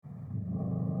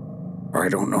I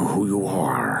don't know who you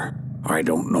are. I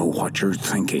don't know what you're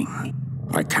thinking.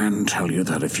 I can tell you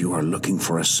that if you are looking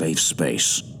for a safe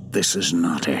space, this is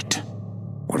not it.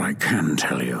 What I can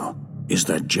tell you is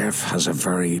that Jeff has a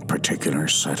very particular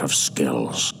set of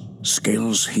skills.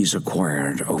 Skills he's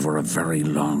acquired over a very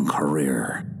long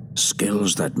career.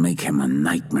 Skills that make him a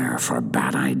nightmare for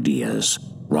bad ideas,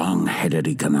 wrong-headed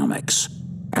economics,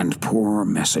 and poor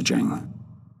messaging.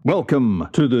 Welcome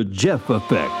to the Jeff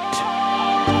Effect.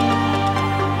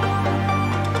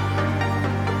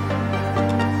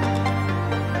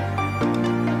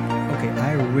 Okay,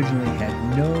 I originally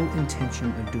had no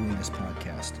intention of doing this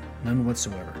podcast, none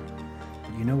whatsoever.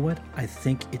 But you know what? I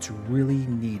think it's really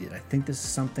needed. I think this is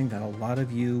something that a lot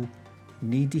of you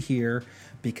need to hear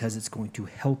because it's going to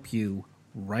help you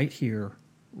right here,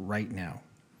 right now.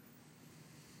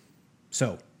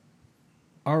 So,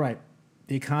 all right,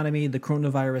 the economy, the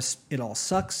coronavirus, it all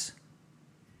sucks.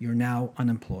 You're now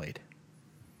unemployed.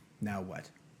 Now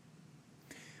what?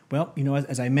 Well, you know,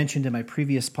 as I mentioned in my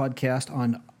previous podcast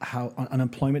on how on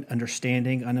unemployment,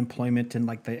 understanding unemployment and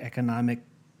like the economic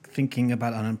thinking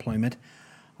about unemployment,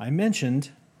 I mentioned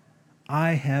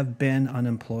I have been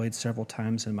unemployed several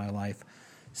times in my life,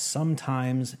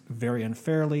 sometimes very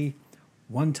unfairly,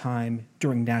 one time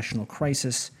during national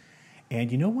crisis.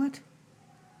 And you know what?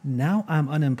 Now I'm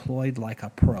unemployed like a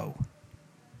pro.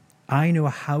 I know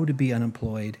how to be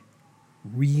unemployed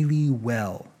really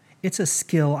well. It's a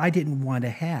skill I didn't want to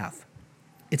have.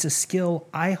 It's a skill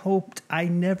I hoped I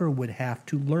never would have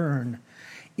to learn.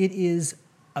 It is,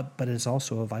 but it's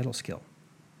also a vital skill.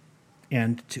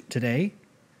 And today,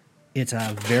 it's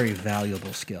a very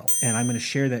valuable skill. And I'm going to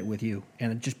share that with you.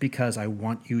 And just because I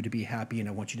want you to be happy and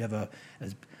I want you to have a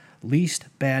least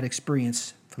bad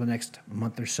experience for the next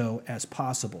month or so as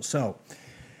possible. So,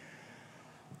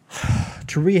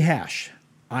 to rehash,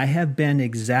 I have been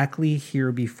exactly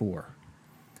here before.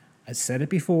 I said it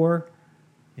before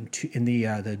in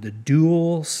the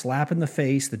dual slap in the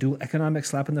face, the dual economic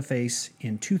slap in the face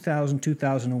in 2000,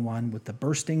 2001 with the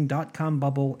bursting dot-com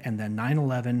bubble and then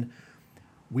 9/11,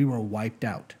 we were wiped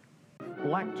out.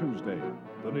 Black Tuesday.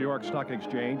 The New York Stock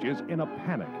Exchange is in a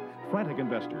panic. Frantic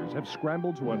investors have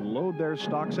scrambled to unload their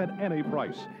stocks at any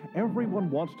price. Everyone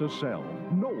wants to sell.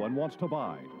 No one wants to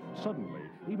buy. Suddenly,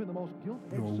 even the most guilty...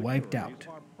 We were wiped out.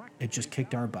 It just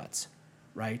kicked our butts,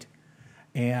 right?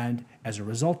 And as a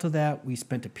result of that, we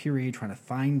spent a period trying to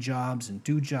find jobs and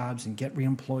do jobs and get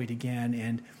reemployed again.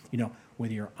 And, you know,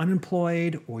 whether you're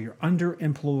unemployed or you're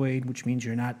underemployed, which means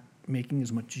you're not making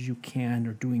as much as you can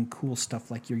or doing cool stuff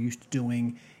like you're used to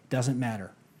doing, it doesn't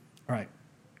matter. All right.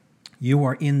 You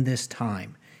are in this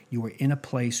time. You are in a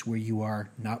place where you are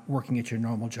not working at your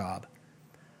normal job.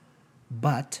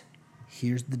 But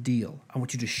here's the deal. I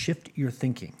want you to shift your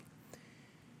thinking.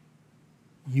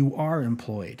 You are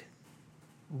employed.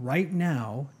 Right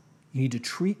now, you need to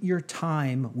treat your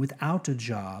time without a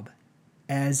job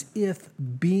as if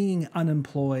being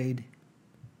unemployed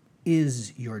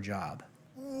is your job.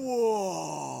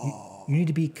 Whoa. You need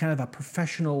to be kind of a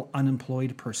professional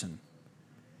unemployed person.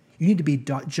 You need to be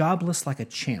jobless like a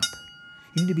champ.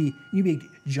 You need to be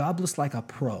jobless like a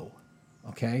pro,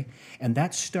 okay? And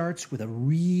that starts with a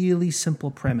really simple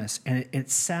premise. And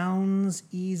it sounds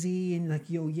easy and like,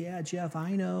 yo, yeah, Jeff,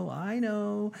 I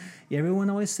know. Everyone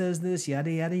always says this,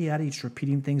 yada, yada, yada. You're just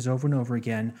repeating things over and over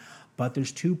again. But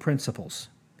there's two principles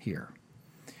here.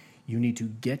 You need to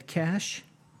get cash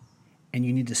and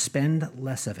you need to spend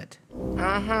less of it.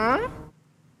 Uh-huh.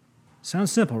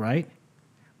 Sounds simple, right?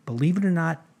 Believe it or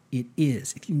not, it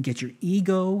is. If you can get your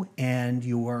ego and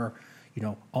your,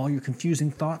 all your confusing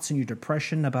thoughts and your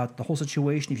depression about the whole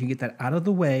situation, if you can get that out of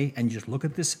the way and you just look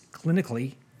at this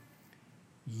clinically,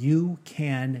 you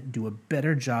can do a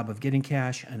better job of getting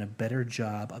cash and a better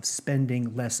job of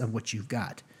spending less of what you've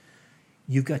got.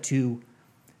 You've got to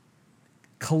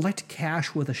collect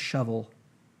cash with a shovel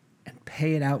and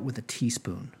pay it out with a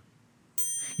teaspoon.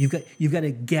 You've got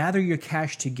to gather your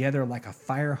cash together like a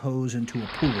fire hose into a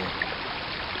pool.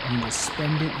 And you just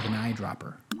spend it with an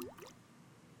eyedropper.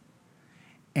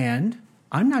 And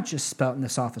I'm not just spouting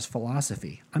this off as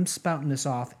philosophy. I'm spouting this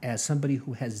off as somebody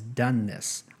who has done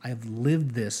this. I have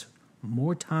lived this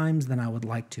more times than I would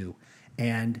like to.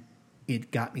 And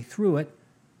it got me through it.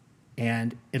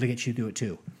 And it'll get you through it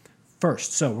too.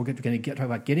 First, so we're going to talk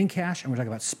about getting cash and we're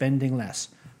talking about spending less.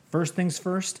 First things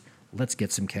first, let's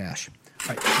get some cash.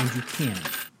 All right, and you can.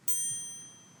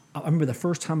 I remember the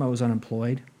first time I was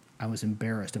unemployed, I was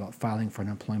embarrassed about filing for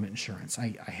unemployment insurance.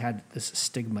 I had this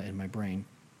stigma in my brain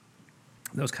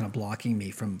that was kind of blocking me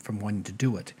from wanting to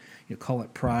do it. Call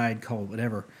it pride, call it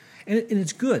whatever. And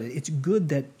it's good. It's good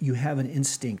that you have an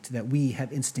instinct, that we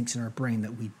have instincts in our brain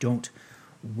that we don't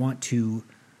want to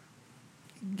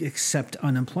accept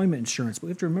unemployment insurance. But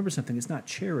we have to remember something: it's not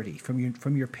charity. From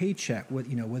your paycheck,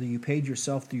 whether you paid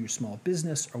yourself through your small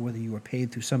business or whether you were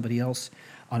paid through somebody else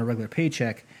on a regular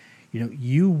paycheck, you've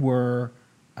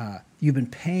been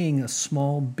paying a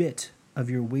small bit of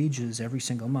your wages every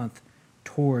single month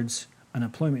towards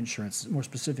unemployment insurance. More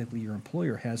specifically, your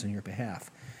employer has on your behalf.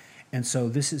 And so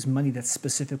this is money that's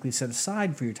specifically set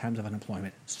aside for your times of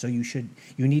unemployment. So you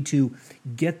need to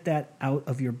get that out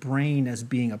of your brain as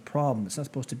being a problem. It's not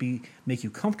supposed to make you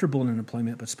comfortable in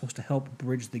unemployment, but it's supposed to help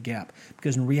bridge the gap.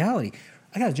 Because in reality,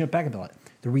 I got to jump back a bit.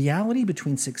 The reality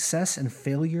between success and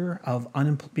failure of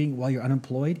being while you're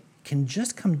unemployed can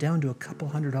just come down to a couple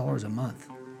 $100s a month.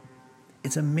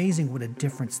 It's amazing what a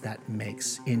difference that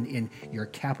makes in your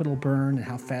capital burn and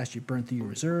how fast you burn through your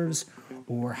reserves,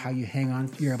 or how you're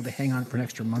able to hang on for an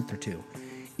extra month or two.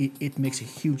 It makes a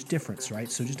huge difference, right?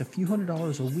 So just a few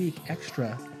 $100s a week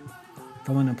extra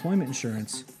from unemployment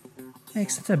insurance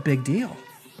that's a big deal.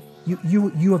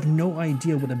 You have no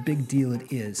idea what a big deal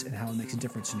it is and how it makes a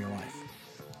difference in your life.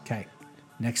 Okay,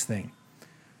 next thing.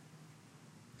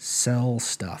 Sell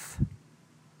stuff.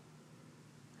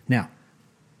 Now,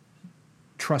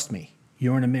 trust me, if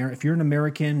you're an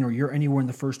American or you're anywhere in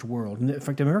the first world, and in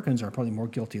fact, Americans are probably more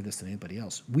guilty of this than anybody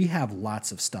else. We have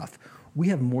lots of stuff. We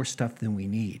have more stuff than we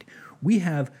need. We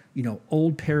have,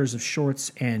 old pairs of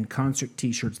shorts and concert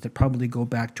T-shirts that probably go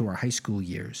back to our high school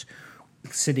years,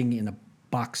 sitting in a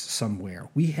box somewhere.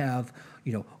 We have,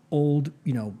 old,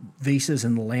 vases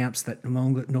and lamps that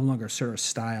no longer serve a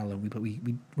style, and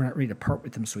we're not ready to part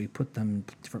with them, so we put them in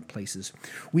different places.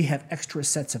 We have extra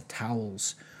sets of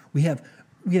towels. We have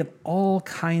all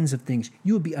kinds of things.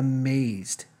 You would be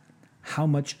amazed how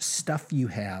much stuff you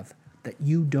have that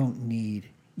you don't need.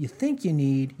 You think you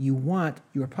need, you want,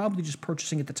 you are probably just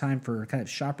purchasing at the time for kind of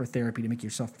shopper therapy to make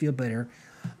yourself feel better,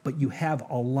 but you have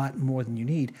a lot more than you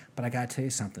need. But I got to tell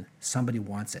you something, somebody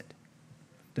wants it.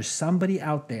 There's somebody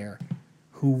out there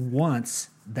who wants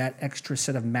that extra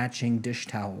set of matching dish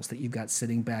towels that you've got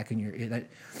sitting back in your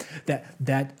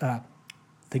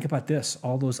think about this: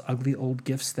 all those ugly old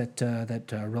gifts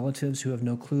that relatives who have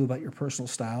no clue about your personal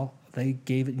style, they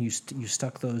gave it, and you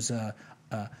stuck those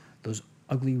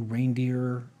ugly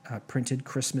reindeer printed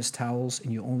Christmas towels,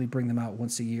 and you only bring them out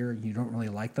once a year, and you don't really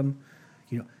like them.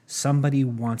 Somebody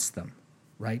wants them,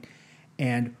 right?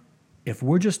 And if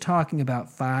we're just talking about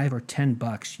 $5 or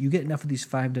 $10, you get enough of these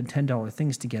 $5 to $10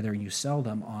 things together, and you sell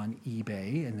them on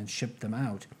eBay and then ship them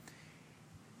out.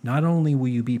 Not only will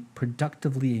you be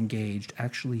productively engaged,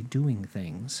 actually doing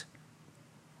things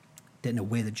in a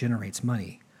way that generates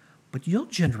money, but you'll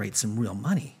generate some real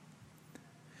money.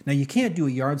 Now, you can't do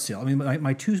a yard sale. I mean,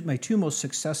 my two most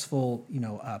successful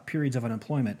periods of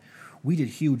unemployment, we did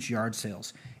huge yard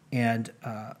sales, and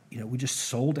we just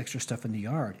sold extra stuff in the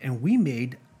yard, and we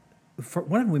made. For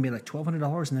one of them, we made like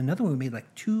 $1,200, and another one we made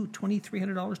like $2,300,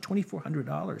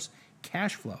 $2,400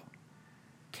 cash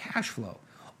flow.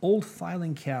 Old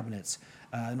filing cabinets,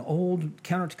 old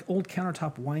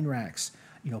countertop wine racks,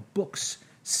 books,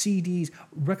 CDs,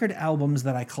 record albums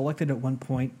that I collected at one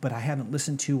point, but I haven't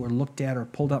listened to or looked at or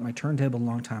pulled out my turntable in a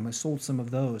long time. I sold some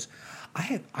of those.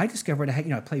 I discovered I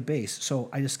had, I play bass, so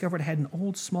I discovered I had an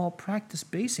old small practice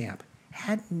bass amp.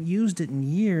 Hadn't used it in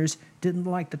years, didn't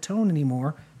like the tone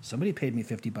anymore. Somebody paid me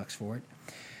 $50 for it.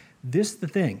 This is the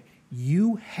thing.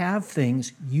 You have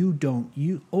things you don't.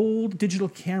 Old digital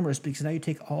cameras, because now you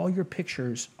take all your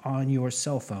pictures on your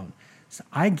cell phone. So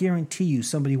I guarantee you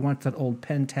somebody wants that old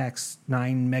Pentax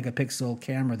 9-megapixel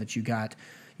camera that you got,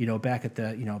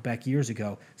 back years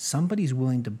ago. Somebody's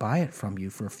willing to buy it from you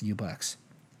for a few bucks.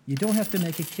 You don't have to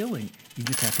make a killing. You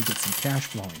just have to get some cash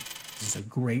flowing. This is a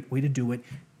great way to do it.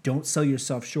 Don't sell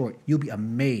yourself short. You'll be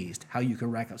amazed how you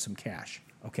can rack up some cash,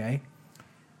 okay?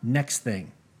 Next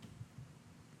thing.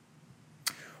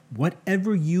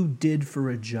 Whatever you did for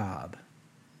a job,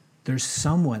 there's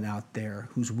someone out there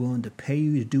who's willing to pay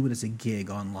you to do it as a gig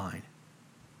online.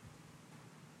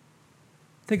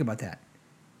 Think about that.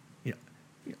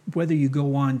 Whether you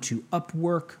go on to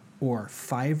Upwork or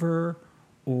Fiverr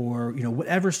or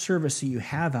whatever service that you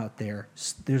have out there,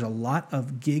 there's a lot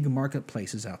of gig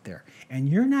marketplaces out there. And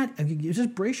you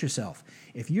just brace yourself.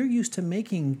 If you're used to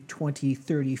making $20,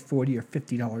 $30, $40, or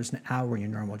 $50 an hour in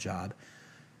your normal job,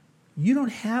 you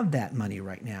don't have that money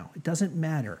right now. It doesn't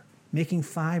matter. Making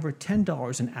 $5 or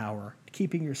 $10 an hour,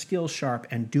 keeping your skills sharp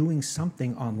and doing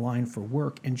something online for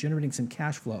work and generating some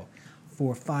cash flow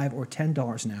for $5 or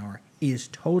 $10 an hour is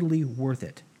totally worth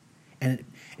it. And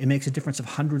it makes a difference of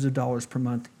hundreds of dollars per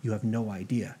month. You have no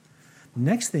idea.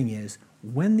 Next thing is,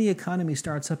 when the economy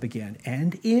starts up again,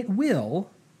 and it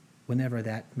will, whenever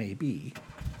that may be,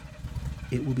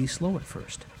 it will be slow at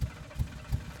first.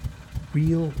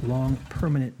 Real long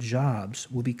permanent jobs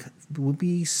will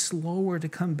be slower to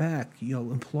come back.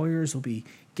 Employers will be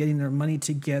getting their money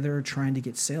together, trying to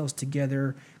get sales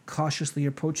together, cautiously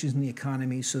approaching the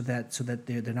economy so that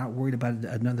they're not worried about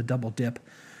another double dip.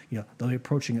 They'll be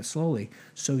approaching it slowly.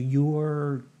 So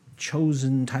your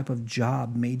chosen type of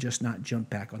job may just not jump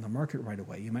back on the market right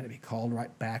away. You might not be called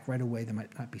back right away. There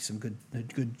might not be some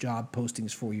good job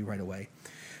postings for you right away.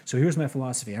 So here's my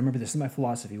philosophy. I remember this is my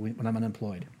philosophy when I'm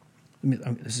unemployed.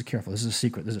 This is careful. This is a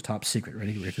secret. This is a top secret.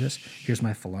 Ready for this? Here's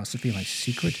my philosophy, my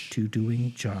secret to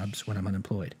doing jobs when I'm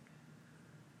unemployed.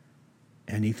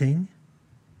 Anything,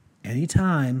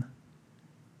 anytime,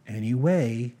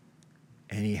 anyway,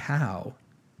 anyhow,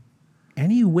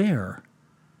 anywhere,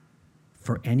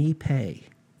 for any pay.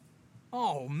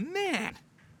 Oh, man.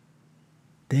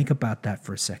 Think about that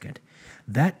for a second.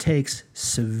 That takes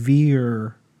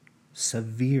severe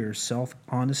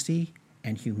self-honesty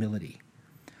and humility.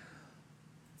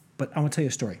 But I want to tell you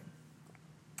a story.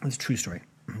 It's a true story.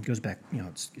 It goes back,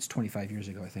 it's 25 years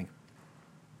ago, I think.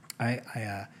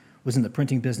 I was in the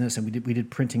printing business, and we did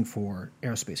printing for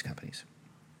aerospace companies.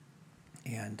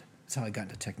 And that's how I got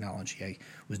into technology. I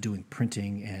was doing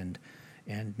printing and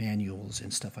manuals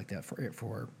and stuff like that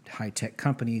for high-tech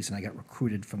companies, and I got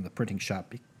recruited from the printing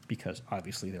shop because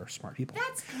obviously they're smart people.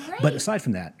 That's great. But aside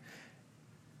from that,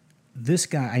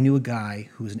 I knew a guy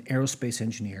who was an aerospace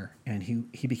engineer, and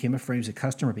he became a friend. He was a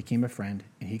customer, became a friend,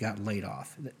 and he got laid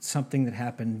off. Something that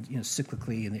happened,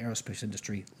 cyclically in the aerospace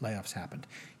industry, layoffs happened.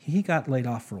 He got laid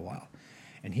off for a while,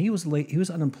 and he was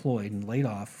unemployed and laid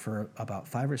off for about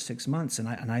 5 or 6 months, and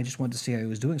I just wanted to see how he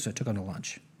was doing, so I took him to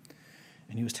lunch.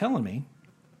 And he was telling me,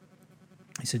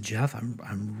 he said, "Jeff,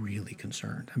 I'm really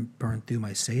concerned. I'm burned through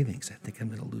my savings. I think I'm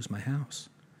going to lose my house."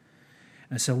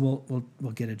 I said, well,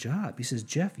 we'll get a job. He says,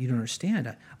 "Jeff, you don't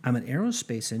understand. I'm an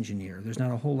aerospace engineer. There's not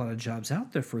a whole lot of jobs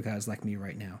out there for guys like me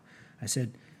right now." I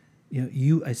said,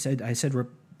 I said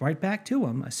right back to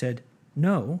him, I said,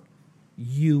 "No,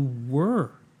 you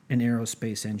were an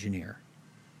aerospace engineer.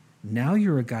 Now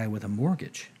you're a guy with a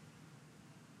mortgage."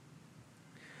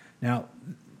 Now,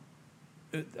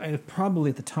 I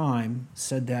probably at the time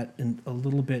said that in a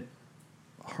little bit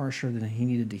harsher than he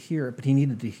needed to hear it, but he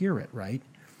needed to hear it, right?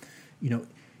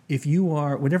 If you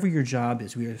are, whatever your job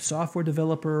is, you're a software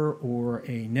developer or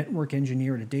a network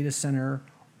engineer at a data center,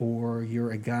 or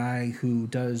you're a guy who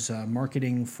does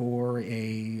marketing for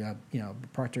a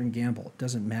Procter & Gamble, it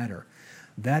doesn't matter.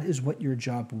 That is what your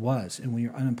job was. And when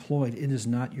you're unemployed, it is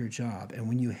not your job. And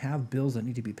when you have bills that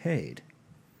need to be paid,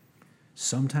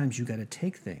 sometimes you got to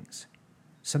take things.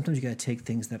 Sometimes you got to take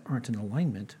things that aren't in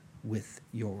alignment with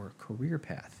your career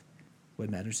path. What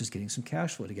matters is getting some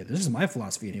cash flow together. This is my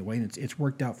philosophy anyway, and it's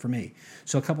worked out for me.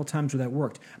 So a couple of times where that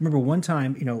worked. I remember one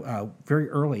time, very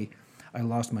early, I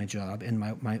lost my job, and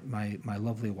my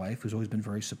lovely wife, who's always been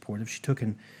very supportive,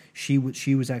 she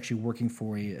was actually working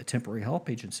for a temporary help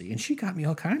agency, and she got me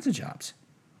all kinds of jobs,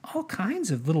 all kinds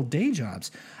of little day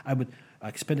jobs. I would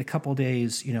spend a couple of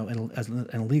days, in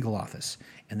a legal office,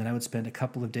 and then I would spend a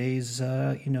couple of days,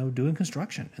 doing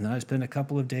construction, and then I'd spend a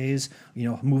couple of days,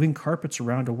 moving carpets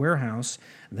around a warehouse,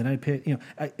 and then I'd pay,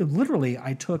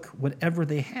 I took whatever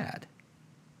they had,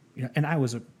 and I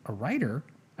was a writer.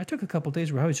 I took a couple of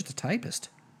days where I was just a typist,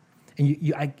 and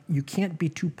you can't be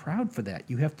too proud for that.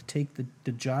 You have to take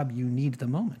the job you need at the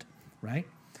moment, right?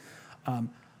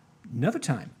 Another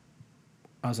time,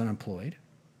 I was unemployed.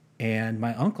 And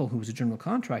my uncle, who was a general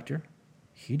contractor,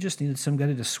 he just needed some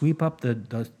guy to sweep up at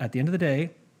the end of the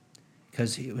day,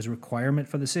 because it was a requirement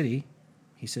for the city.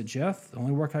 He said, "Jeff, the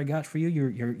only work I got for you,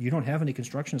 you don't have any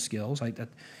construction skills. I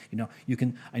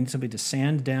need somebody to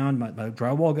sand down my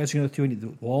drywall guys. I need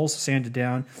the walls sanded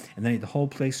down, and then I need the whole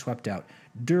place swept out.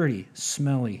 Dirty,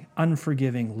 smelly,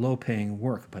 unforgiving, low-paying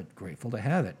work, but grateful to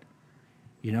have it.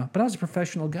 But I was a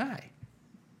professional guy.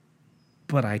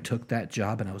 But I took that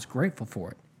job, and I was grateful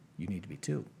for it. You need to be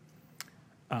too."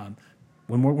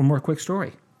 One more quick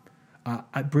story.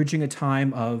 Bridging a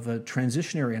time of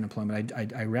transitionary unemployment.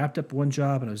 I wrapped up one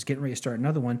job and I was getting ready to start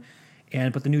another one,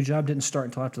 but the new job didn't start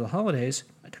until after the holidays.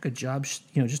 I took a job,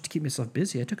 just to keep myself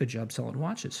busy. I took a job selling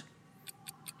watches,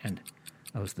 and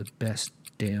I was the best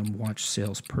damn watch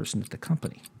salesperson at the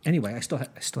company. Anyway, I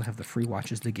still have the free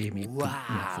watches they gave me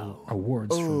for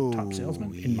awards for top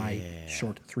salesman in my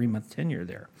short 3-month tenure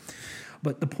there.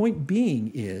 But the point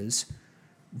being is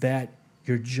that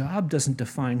your job doesn't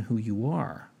define who you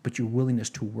are, but your willingness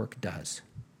to work does.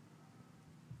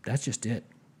 That's just it,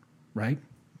 right?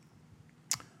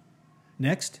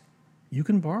 Next, you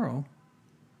can borrow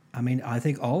I mean, I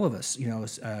think all of us,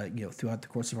 throughout the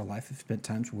course of our life, have spent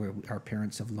times where our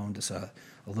parents have loaned us a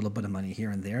little bit of money here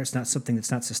and there. It's not something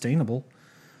that's not sustainable,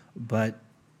 but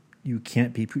you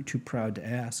can't be too proud to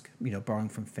ask, borrowing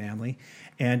from family.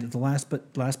 And the last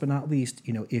but not least,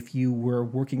 if you were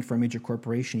working for a major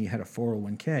corporation, you had a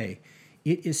 401k,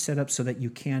 it is set up so that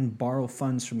you can borrow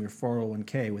funds from your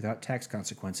 401k without tax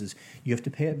consequences. You have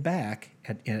to pay it back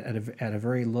at a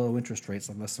very low interest rate,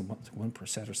 like less than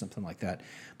 1% or something like that.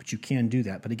 But you can do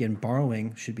that. But again,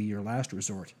 borrowing should be your last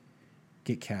resort.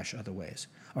 Get cash other ways.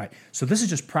 All right, so this is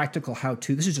just practical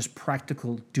how-to. This is just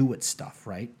practical do-it stuff,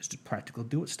 right? It's just practical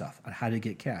do-it stuff on how to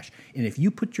get cash. And if you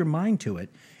put your mind to it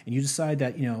and you decide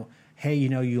that, hey,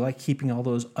 you like keeping all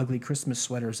those ugly Christmas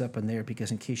sweaters up in there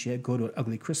because in case you go to an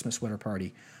ugly Christmas sweater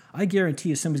party, I guarantee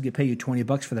you somebody's going to pay you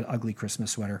 $20 for that ugly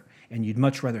Christmas sweater, and you'd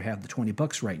much rather have the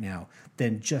 $20 right now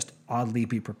than just oddly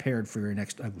be prepared for your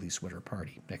next ugly sweater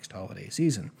party next holiday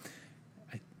season.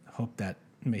 I hope that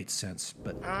made sense,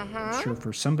 but I'm sure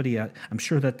for somebody, I'm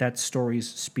sure that story's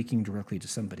speaking directly to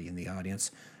somebody in the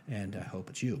audience, and I hope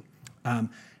it's you.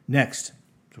 Next,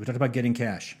 so we talked about getting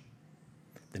cash.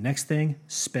 The next thing,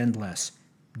 spend less.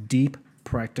 Deep,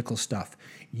 practical stuff.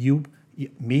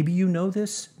 Maybe you know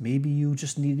this. Maybe you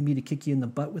just needed me to kick you in the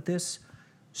butt with this.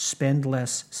 Spend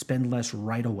less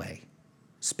right away.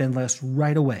 Spend less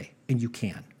right away, and you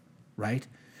can, right?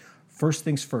 First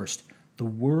things first. The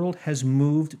world has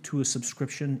moved to a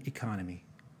subscription economy.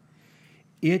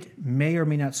 It may or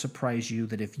may not surprise you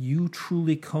that if you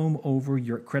truly comb over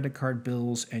your credit card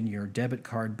bills and your debit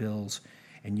card bills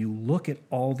and you look at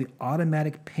all the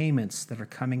automatic payments that are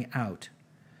coming out,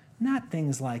 not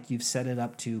things like you've set it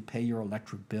up to pay your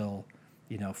electric bill,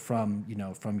 from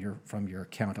your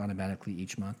account automatically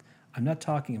each month. I'm not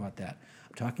talking about that.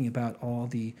 I'm talking about all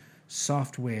the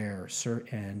software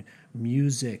and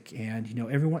music and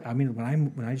everyone. I mean,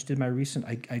 when I just did my recent,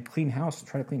 I try to clean house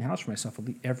for myself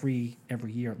every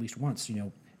year at least once.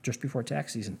 Just before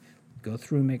tax season, go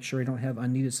through and make sure I don't have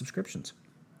unneeded subscriptions.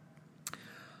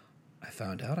 I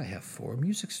found out I have 4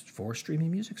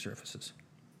 streaming music services.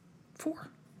 4.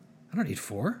 I don't need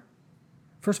 4.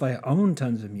 First of all, I own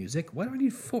tons of music. Why do I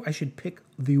need 4? I should pick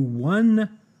the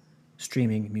one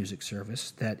streaming music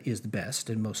service that is the best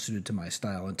and most suited to my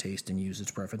style and taste and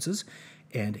usage preferences,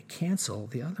 and cancel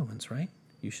the other ones, right?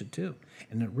 You should too.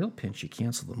 And in a real pinch, you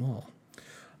cancel them all.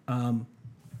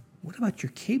 What about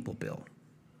your cable bill?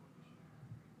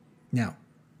 Now,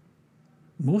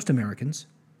 most Americans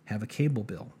have a cable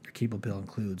bill. Your cable bill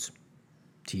includes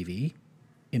TV,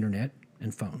 internet,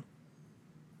 and phone.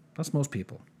 That's most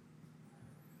people.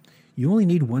 You only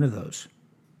need one of those.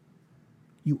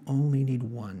 You only need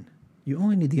one. You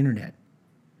only need the internet.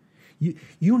 You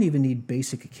don't even need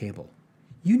basic cable.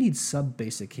 You need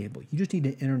sub-basic cable. You just need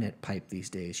an internet pipe these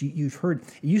days. You've heard,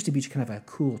 it used to be kind of a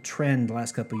cool trend the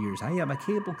last couple of years. Hey, I'm a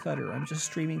cable cutter. I'm just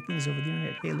streaming things over the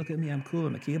internet. Hey, look at me. I'm cool.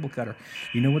 I'm a cable cutter.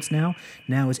 You know what's now?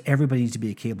 Now is everybody needs to be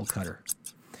a cable cutter.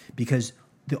 Because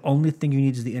the only thing you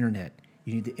need is the internet.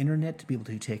 You need the internet to be able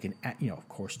to take of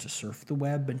course, to surf the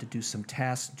web and to do some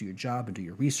tasks, do your job and do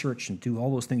your research and do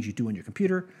all those things you do on your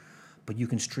computer. But you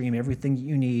can stream everything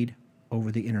you need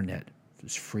over the internet.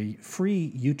 There's free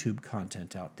YouTube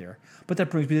content out there. But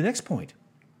that brings me to the next point.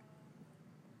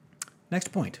 Next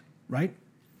point, right?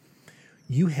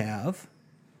 You have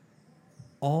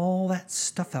all that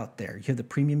stuff out there. You have the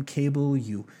premium cable.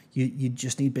 You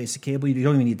just need basic cable. You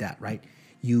don't even need that, right?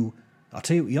 I'll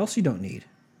tell you what else you don't need.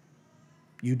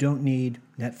 You don't need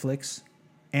Netflix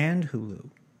and Hulu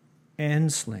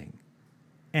and Sling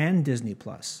and Disney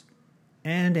Plus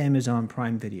and Amazon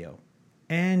Prime Video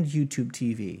and YouTube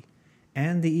TV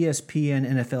and the ESPN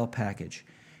NFL package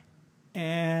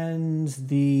and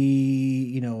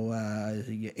the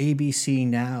ABC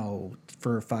Now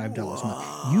for $5 a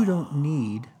month. You don't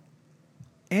need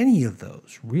any of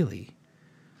those, really.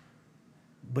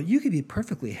 But you could be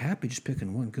perfectly happy just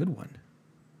picking one good one.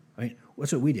 I mean,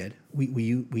 that's what we did.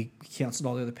 We canceled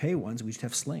all the other pay ones. We just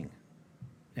have Sling.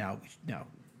 Now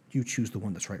you choose the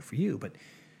one that's right for you, but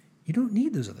you don't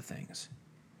need those other things.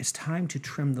 It's time to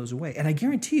trim those away. And I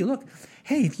guarantee you, look,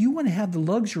 hey, if you want to have the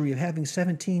luxury of having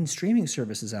 17 streaming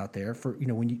services out there for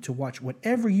to watch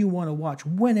whatever you want to watch,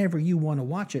 whenever you want to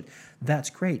watch it, that's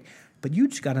great. But you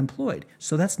just got employed,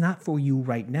 so that's not for you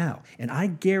right now. And I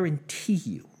guarantee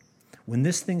you, when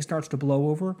this thing starts to blow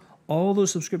over, all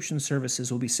those subscription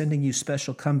services will be sending you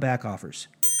special comeback offers.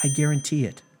 I guarantee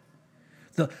it.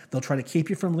 They'll try to keep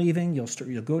you from leaving. You'll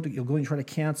go and try to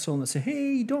cancel, and they'll say,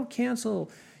 "Hey, don't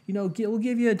cancel. We'll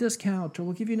give you a discount, or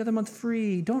we'll give you another month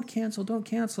free. Don't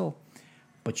cancel.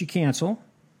 But you cancel,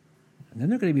 and then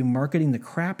they're going to be marketing the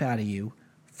crap out of you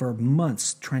for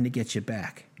months trying to get you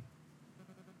back.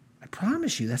 I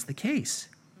promise you that's the case.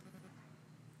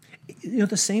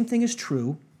 The same thing is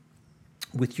true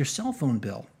with your cell phone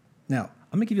bill. Now,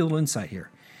 I'm going to give you a little insight here.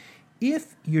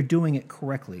 If you're doing it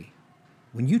correctly,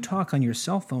 when you talk on your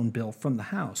cell phone bill from the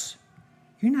house,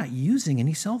 you're not using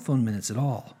any cell phone minutes at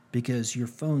all because your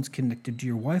phone's connected to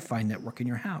your Wi-Fi network in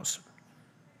your house.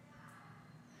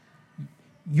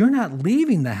 You're not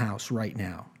leaving the house right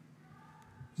now.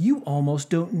 You almost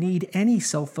don't need any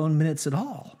cell phone minutes at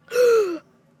all.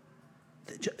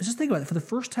 Just think about it. For the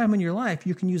first time in your life,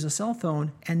 you can use a cell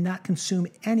phone and not consume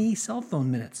any cell phone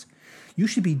minutes. You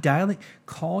should be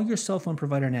call your cell phone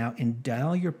provider now and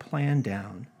dial your plan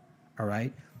down, all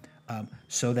right,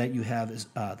 so that you have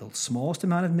the smallest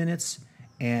amount of minutes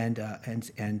and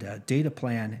data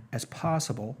plan as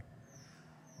possible,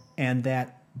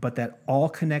 but that all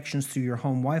connections through your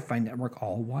home Wi-Fi network,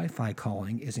 all Wi-Fi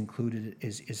calling is included,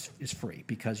 is free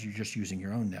because you're just using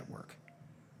your own network.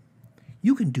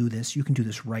 You can do this. You can do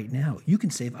this right now. You can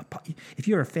save if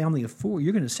you're a family of 4,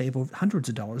 you're going to save over hundreds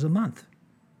of dollars a month.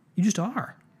 You just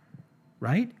are,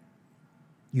 right?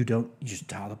 You just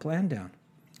dial the plan down.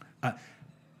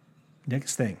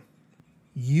 Next thing,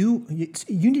 you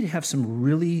need to have some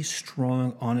really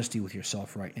strong honesty with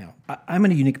yourself right now. I'm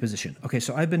in a unique position. Okay,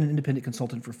 so I've been an independent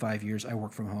consultant for 5 years. I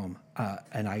work from home,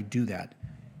 and I do that.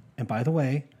 And by the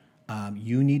way,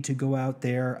 you need to go out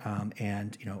there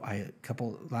and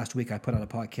last week I put out a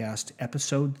podcast,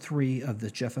 episode 3 of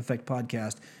the Jeff Effect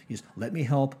podcast is Let Me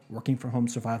Help Working From Home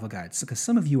Survival Guides. Because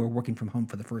some of you are working from home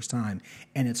for the first time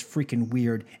and it's freaking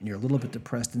weird and you're a little bit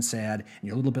depressed and sad and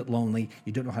you're a little bit lonely.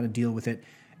 You don't know how to deal with it.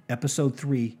 Episode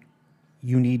 3,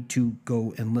 you need to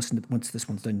go and listen to, once this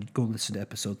one's done, go listen to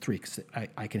episode 3 because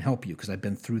I can help you because I've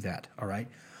been through that, all right?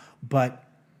 But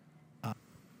I'm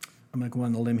going to go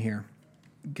on the limb here.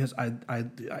 Because I'm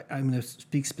going to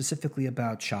speak specifically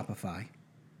about Shopify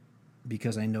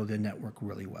because I know their network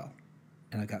really well.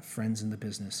 And I've got friends in the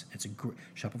business.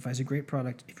 Shopify is a great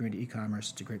product. If you're into e-commerce,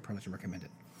 it's a great product. I recommend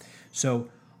it. So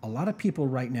a lot of people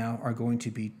right now are going to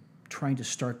be trying to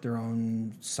start their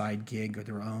own side gig or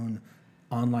their own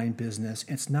online business.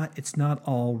 It's not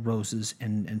all roses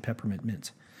and peppermint mint.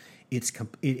 It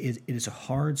is a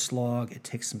hard slog. It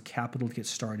takes some capital to get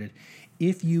started.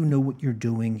 If you know what you're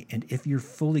doing and if you're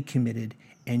fully committed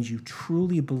and you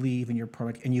truly believe in your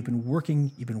product and you've been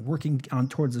working on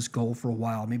towards this goal for a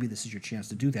while, maybe this is your chance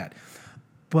to do that.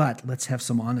 But let's have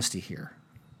some honesty here.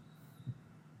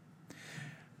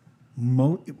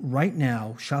 Right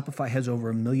now, Shopify has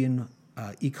over 1 million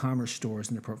e-commerce stores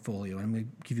in their portfolio, and I'm going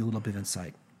to give you a little bit of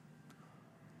insight.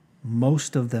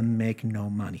 Most of them make no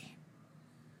money.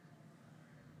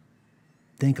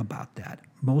 Think about that.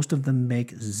 Most of them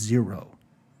make zero.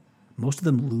 Most of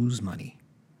them lose money.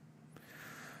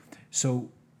 So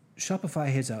Shopify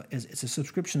it's a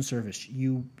subscription service.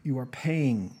 You are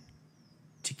paying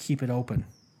to keep it open.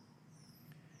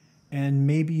 And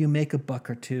maybe you make $1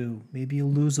 or $2, maybe you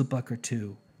lose $1 or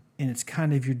 $2, and it's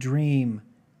kind of your dream,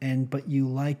 but you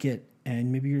like it,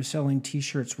 and maybe you're selling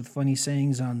T-shirts with funny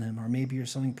sayings on them, or maybe you're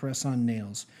selling press-on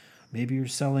nails, maybe you're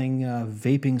selling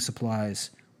vaping supplies,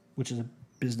 which is a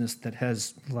business that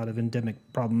has a lot of endemic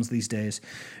problems these days.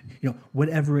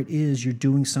 Whatever it is, you're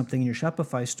doing something in your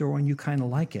Shopify store and you kind of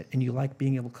like it, and you like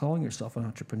being able to call yourself an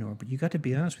entrepreneur, but you got to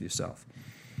be honest with yourself.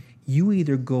 You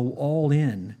either go all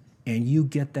in and you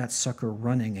get that sucker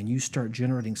running and you start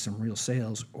generating some real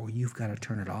sales, or you've got to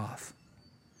turn it off.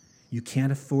 You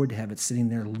can't afford to have it sitting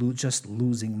there just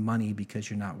losing money because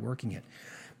you're not working it.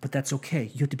 But that's okay.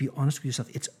 You have to be honest with yourself.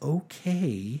 It's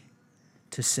okay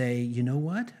to say, you know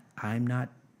what? I'm not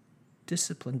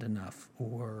disciplined enough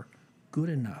or good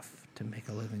enough to make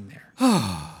a living there.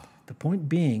 The point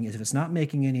being is if it's not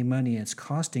making any money and it's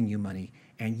costing you money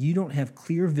and you don't have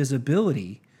clear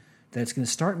visibility that it's going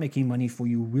to start making money for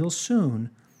you real soon,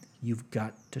 you've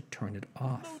got to turn it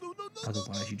off.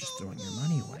 Otherwise, you're just throwing your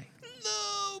money away.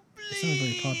 No, please. It's not a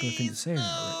very popular thing to say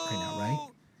right now, right?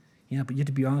 Yeah, but you have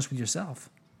to be honest with yourself.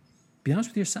 Be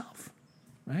honest with yourself,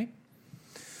 right?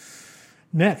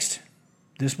 Next.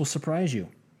 This will surprise you.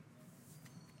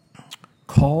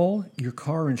 Call your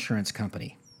car insurance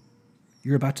company.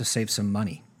 You're about to save some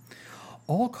money.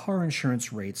 All car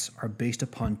insurance rates are based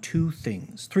upon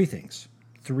three things,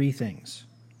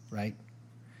 right?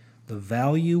 The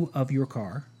value of your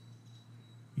car,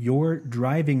 your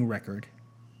driving record,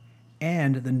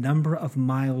 and the number of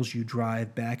miles you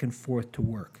drive back and forth to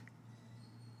work.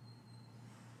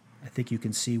 I think you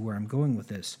can see where I'm going with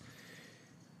this.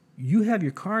 You have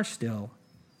your car still,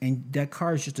 And that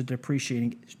car is just a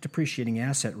depreciating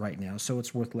asset right now, so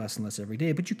it's worth less and less every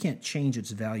day. But you can't change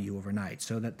its value overnight,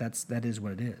 so that is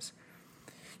what it is.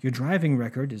 Your driving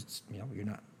record is, you're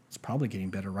not. It's probably getting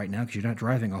better right now because you're not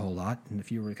driving a whole lot. And if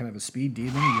you were kind of a speed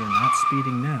demon, you're not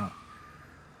speeding now.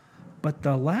 But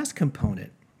the last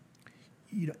component,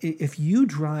 if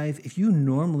you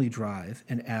normally drive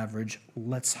an average,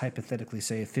 let's hypothetically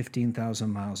say 15,000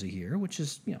 miles a year, which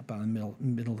is about the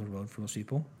middle of the road for most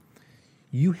people.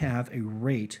 You have a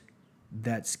rate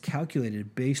that's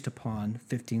calculated based upon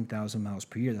 15,000 miles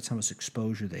per year. That's how much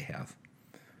exposure they have.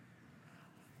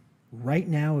 Right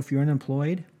now, if you're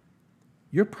unemployed,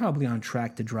 you're probably on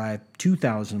track to drive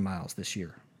 2,000 miles this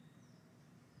year.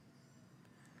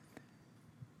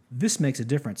 This makes a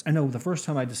difference. I know the first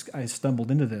time I stumbled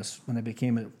into this when I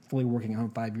became a fully working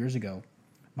home 5 years ago,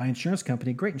 my insurance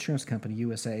company, great insurance company,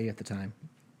 USAA at the time,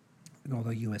 although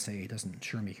USAA doesn't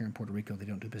insure me here in Puerto Rico, they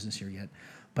don't do business here yet.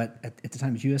 But at the time,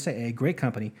 it was USAA, great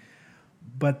company,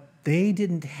 but they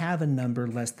didn't have a number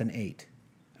less than 8.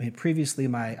 I mean, previously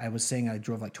I was saying I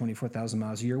drove like 24,000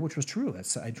 miles a year, which was true.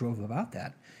 I drove about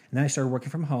that. And then I started working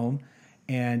from home,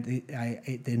 and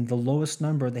the lowest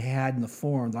number they had in the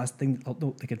form, the last thing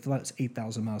they could fill out was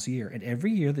 8,000 miles a year. And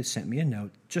every year they sent me a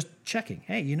note just checking,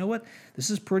 hey, you know what? This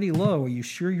is pretty low. Are you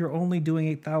sure you're only doing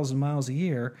 8,000 miles a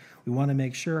year? We want to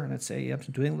make sure. And I'd say, yep,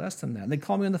 I'm doing less than that. And they'd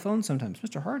call me on the phone sometimes,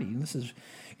 Mr. Hardy,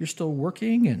 you're still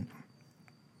working, and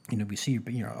we see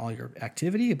all your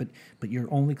activity, but you're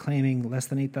only claiming less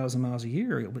than 8,000 miles a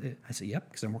year. I say, yep,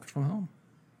 because I'm working from home.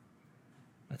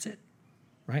 That's it,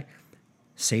 right?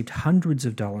 Saved hundreds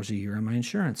of dollars a year on my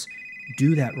insurance.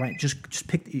 Do that right. Just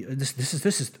pick this. This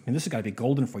has got to be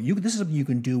golden for you. This is something you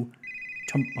can do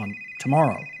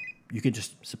tomorrow. You could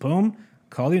just boom,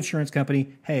 call the insurance company.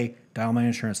 Hey, dial my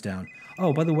insurance down.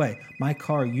 Oh, by the way, my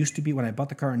car used to be, when I bought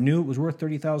the car, I knew it was worth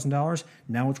 $30,000.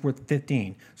 Now it's worth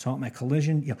 $15,000. So I want my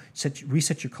collision,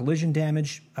 reset your collision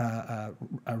damage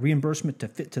reimbursement to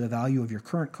fit to the value of your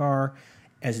current car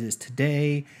as it is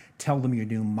today. Tell them your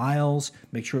new miles.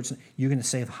 Make sure you're going to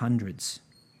save hundreds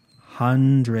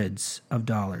of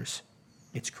dollars.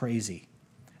 It's crazy.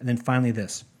 And then finally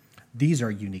this. These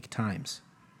are unique times.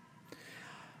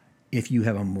 If you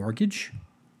have a mortgage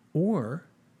or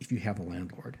if you have a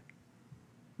landlord,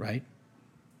 right?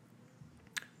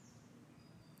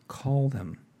 Call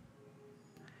them.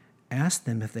 Ask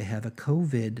them if they have a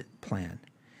COVID plan.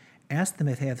 Ask them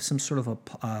if they have some sort of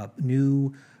a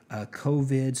new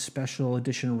COVID special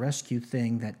edition rescue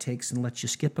thing that takes and lets you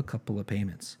skip a couple of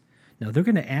payments. Now, they're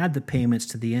going to add the payments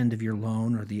to the end of your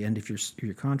loan or the end of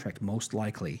your contract, most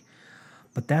likely.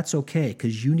 But that's okay,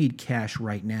 because you need cash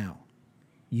right now.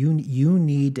 You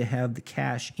need to have the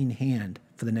cash in hand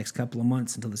for the next couple of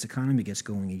months until this economy gets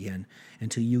going again,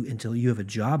 until you have a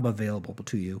job available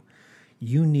to you.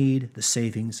 You need the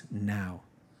savings now.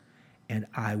 And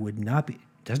I would not be,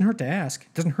 it doesn't hurt to ask.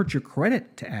 It doesn't hurt your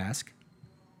credit to ask.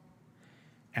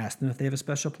 Ask them if they have a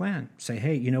special plan. Say,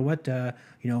 hey, you know what?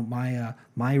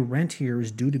 My rent here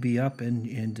is due to be up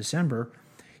in December.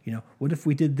 What if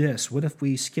we did this? What if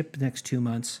we skip the next 2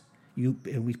 months?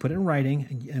 And we put it in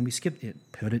writing, and we skip it.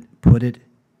 Put it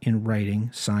in writing,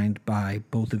 signed by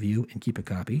both of you, and keep a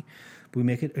copy. We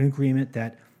make it an agreement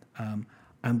that we're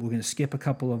going to skip a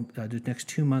couple of the next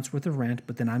 2 months worth of rent,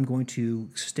 but then I'm going to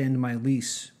extend my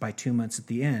lease by 2 months at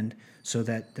the end, so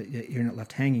that you're not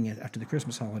left hanging after the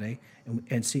Christmas holiday.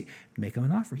 And see, make him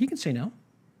an offer. He can say no.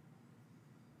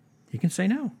 He can say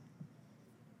no.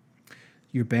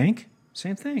 Your bank,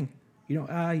 same thing. You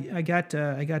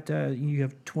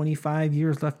have 25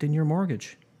 years left in your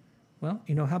mortgage. Well,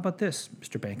 how about this,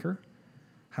 Mr. Banker?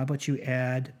 How about you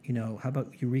add, how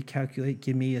about you recalculate,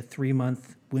 give me a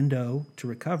 3-month window to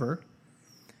recover,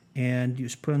 and you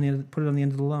just put it on the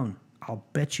end of the loan. I'll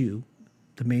bet you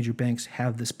the major banks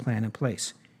have this plan in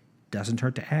place. Doesn't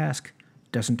hurt to ask.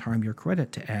 Doesn't harm your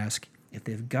credit to ask. If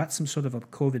they've got some sort of a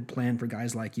COVID plan for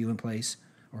guys like you in place,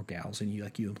 or gals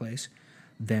like you in place,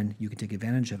 then you can take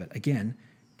advantage of it. Again,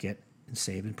 get and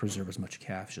save and preserve as much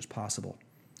cash as possible.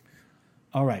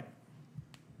 All right.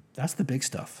 That's the big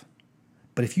stuff.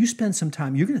 But if you spend some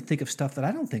time, you're going to think of stuff that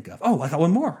I don't think of. Oh, I got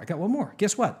one more.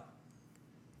 Guess what?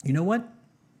 You know what?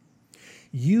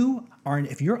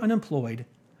 If you're unemployed,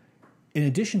 in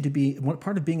addition to being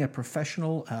part of being a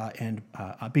professional and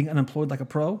being unemployed like a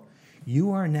pro,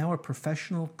 you are now a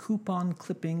professional coupon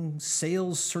clipping,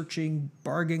 sales searching,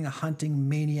 bargain hunting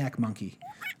maniac monkey.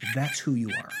 That's who you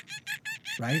are,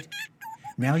 right?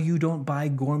 Now you don't buy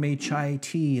gourmet chai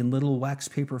tea in little wax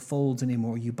paper folds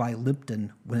anymore. You buy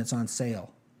Lipton when it's on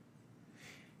sale.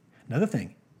 Another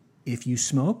thing, if you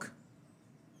smoke,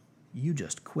 you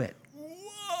just quit.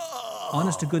 Whoa!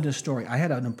 honest to goodness story. I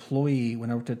had an employee when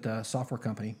I worked at the software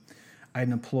company. I had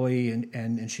an employee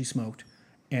and she smoked.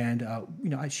 And,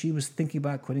 she was thinking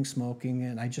about quitting smoking,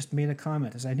 and I just made a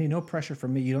comment. I said, "Hey, no pressure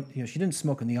from me. She didn't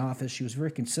smoke in the office. She was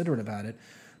very considerate about it,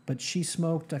 but she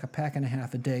smoked like a pack and a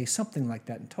half a day, something like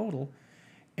that in total."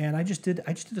 And I just did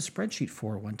a spreadsheet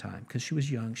for her one time because she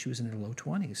was young. She was in her low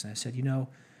 20s. And I said,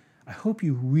 "I hope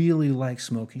you really like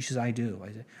smoking." She says, "I do."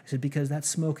 I said, "Because that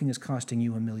smoking is costing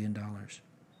you $1 million."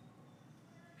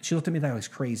 She looked at me like I was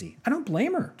crazy. I don't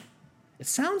blame her. It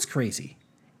sounds crazy.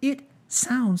 It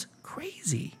sounds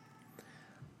crazy.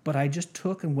 But I just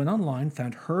took and went online,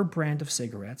 found her brand of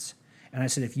cigarettes, and I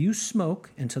said, if you smoke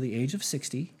until the age of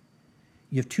 60,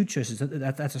 you have two choices.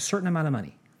 That's a certain amount of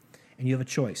money. And you have a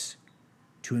choice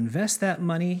to invest that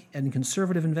money in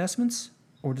conservative investments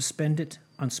or to spend it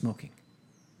on smoking.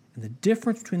 And the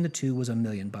difference between the two was $1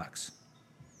 million.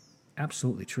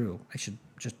 Absolutely true. I should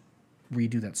just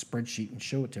redo that spreadsheet and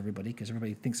show it to everybody because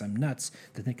everybody thinks I'm nuts.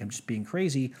 They think I'm just being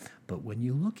crazy. But when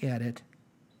you look at it,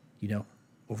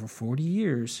 over 40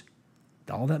 years,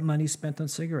 all that money spent on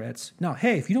cigarettes. Now,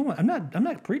 hey, if you don't want, I'm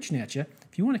not preaching at you.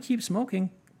 If you want to keep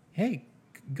smoking, hey,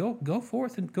 go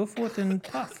forth and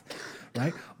puff,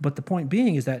 right? But the point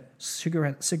being is that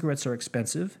cigarettes are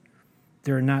expensive.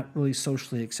 They're not really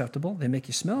socially acceptable. They make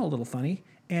you smell a little funny,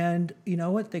 and you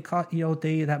know what?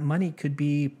 That money could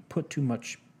be put to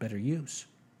much better use,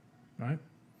 right?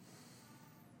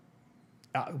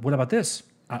 What about this?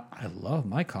 I love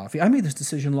my coffee. I made this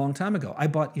decision a long time ago. I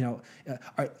bought,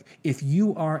 if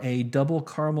you are a double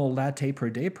caramel latte per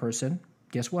day person,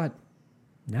 guess what?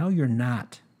 Now you're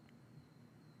not,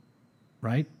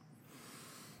 right?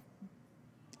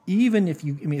 Even if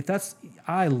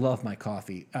I love my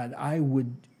coffee. And I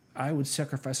would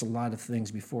sacrifice a lot of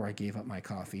things before I gave up my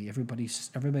coffee. Everybody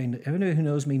who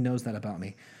knows me knows that about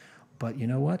me. But you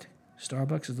know what?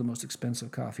 Starbucks is the most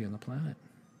expensive coffee on the planet.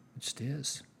 It just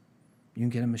is. You can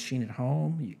get a machine at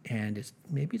home, and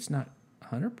maybe it's not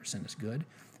 100% as good.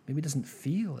 Maybe it doesn't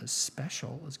feel as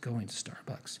special as going to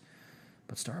Starbucks.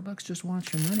 But Starbucks just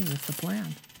wants your money. That's the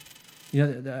plan.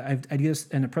 I guess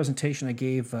in a presentation I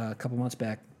gave a couple months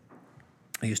back,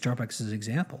 I used Starbucks as an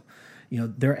example.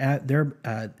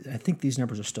 I think these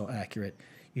numbers are still accurate.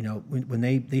 When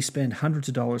they spend hundreds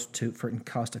of dollars for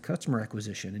cost of customer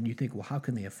acquisition, and you think, well, how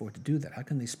can they afford to do that? How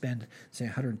can they spend, say,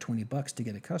 $120 to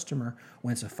get a customer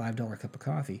when it's a $5 cup of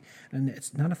coffee? And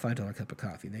it's not a $5 cup of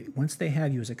coffee. Once they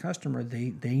have you as a customer,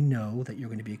 they know that you're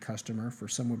going to be a customer for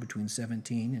somewhere between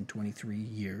 17 and 23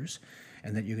 years,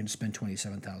 and that you're going to spend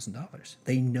 $27,000.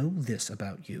 They know this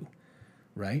about you,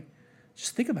 right?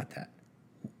 Just think about that.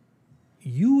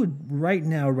 You would right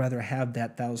now rather have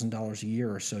that $1,000 a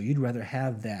year or so. You'd rather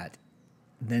have that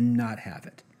than not have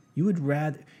it. You would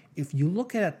rather, if you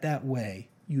look at it that way,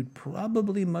 you'd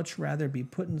probably much rather be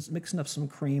mixing up some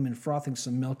cream and frothing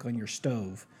some milk on your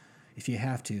stove, if you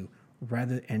have to,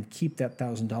 and keep that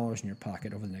 $1,000 in your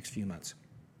pocket over the next few months.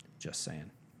 Just saying.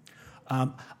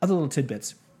 Other little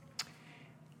tidbits.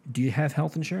 Do you have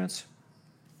health insurance?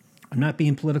 I'm not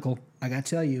being political. I got to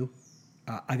tell you,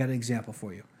 I got an example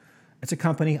for you. It's a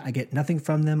company. I get nothing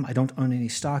from them. I don't own any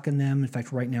stock in them. In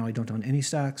fact, right now I don't own any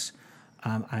stocks.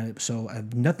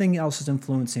 Nothing else is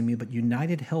influencing me. But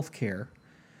United Healthcare,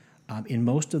 in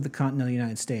most of the continental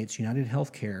United States, United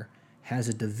Healthcare has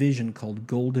a division called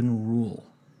Golden Rule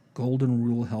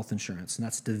Health Insurance, and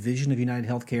that's a division of United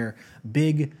Healthcare,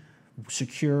 big,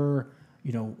 secure,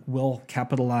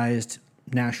 well-capitalized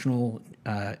national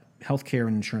healthcare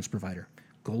and insurance provider.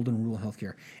 Golden Rule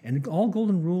Healthcare. And all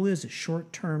Golden Rule is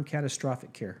short-term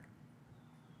catastrophic care.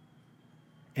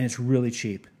 And it's really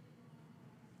cheap.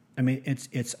 I mean,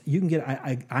 you can get,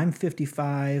 I'm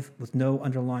 55 with no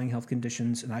underlying health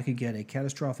conditions, and I could get a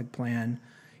catastrophic plan,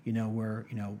 where,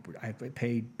 I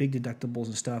pay big deductibles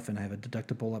and stuff, and I have a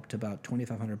deductible up to about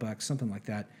 $2,500, something like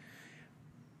that.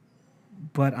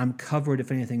 But I'm covered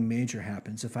if anything major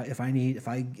happens. If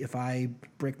I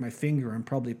break my finger, I'm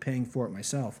probably paying for it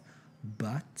myself.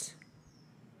 But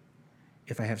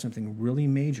if I have something really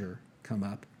major come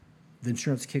up, the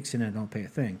insurance kicks in and I don't pay a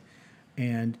thing.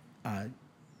 And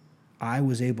I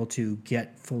was able to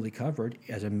get fully covered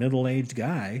as a middle-aged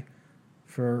guy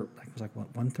for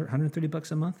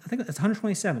 $130 a month. I think it's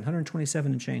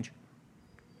 127 and change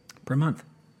per month.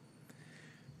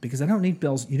 Because I don't need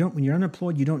bells. When you're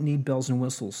unemployed, you don't need bells and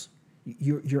whistles.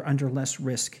 You're under less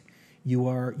risk. You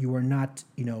are not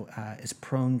as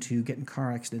prone to getting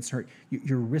car accidents hurt.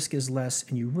 Your risk is less,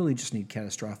 and you really just need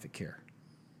catastrophic care,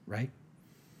 right?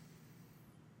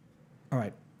 All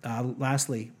right.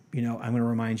 Lastly, I'm going to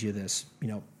remind you of this.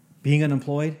 Being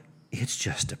unemployed, it's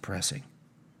just depressing.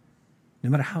 No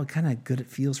matter how kind of good it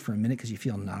feels for a minute because you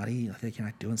feel naughty, you think you're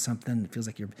not doing something, it feels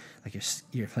like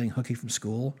you're playing hooky from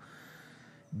school.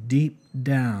 Deep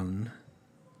down,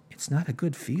 it's not a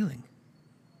good feeling,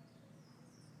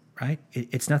 right?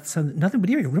 It's not something.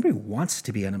 Nobody wants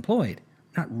to be unemployed,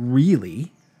 not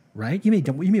really, right? You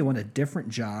may want a different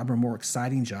job or more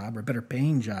exciting job or better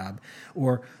paying job,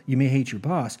 or you may hate your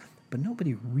boss, but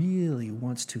nobody really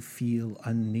wants to feel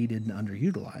unneeded and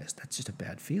underutilized. That's just a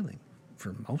bad feeling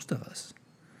for most of us.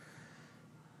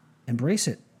 Embrace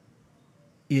it.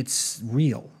 It's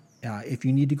real. If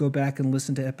you need to go back and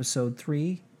listen to episode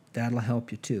 3, that'll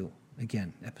help you too.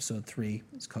 Again, episode 3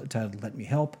 is titled Let Me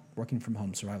Help, Working From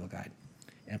Home Survival Guide.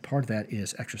 And part of that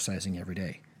is exercising every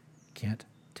day. Can't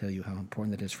tell you how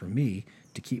important that is for me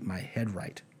to keep my head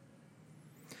right.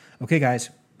 Okay, guys,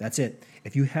 that's it.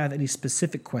 If you have any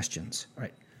specific questions, all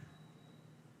right,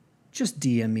 just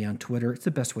DM me on Twitter. It's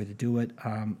the best way to do it.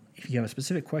 If you have a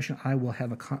specific question, I will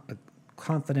have a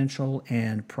confidential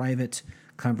and private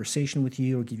conversation with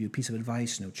you or give you a piece of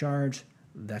advice, no charge.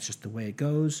 That's just the way it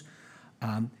goes.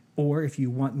 Or if you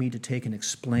want me to take and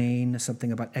explain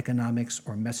something about economics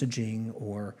or messaging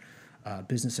or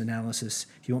business analysis,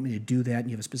 if you want me to do that and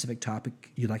you have a specific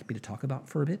topic you'd like me to talk about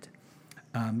for a bit,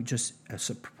 just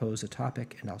propose a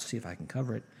topic and I'll see if I can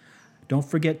cover it. Don't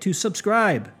forget to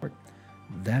subscribe.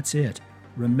 That's it.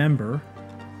 Remember,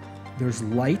 there's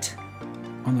light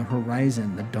on the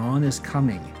horizon. The dawn is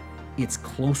coming. It's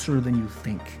closer than you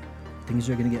think. Things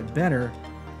are going to get better,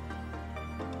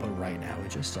 but right now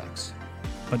it just sucks.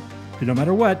 But no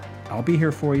matter what, I'll be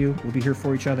here for you. We'll be here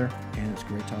for each other, and it's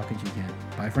great talking to you again.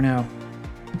 Bye for now.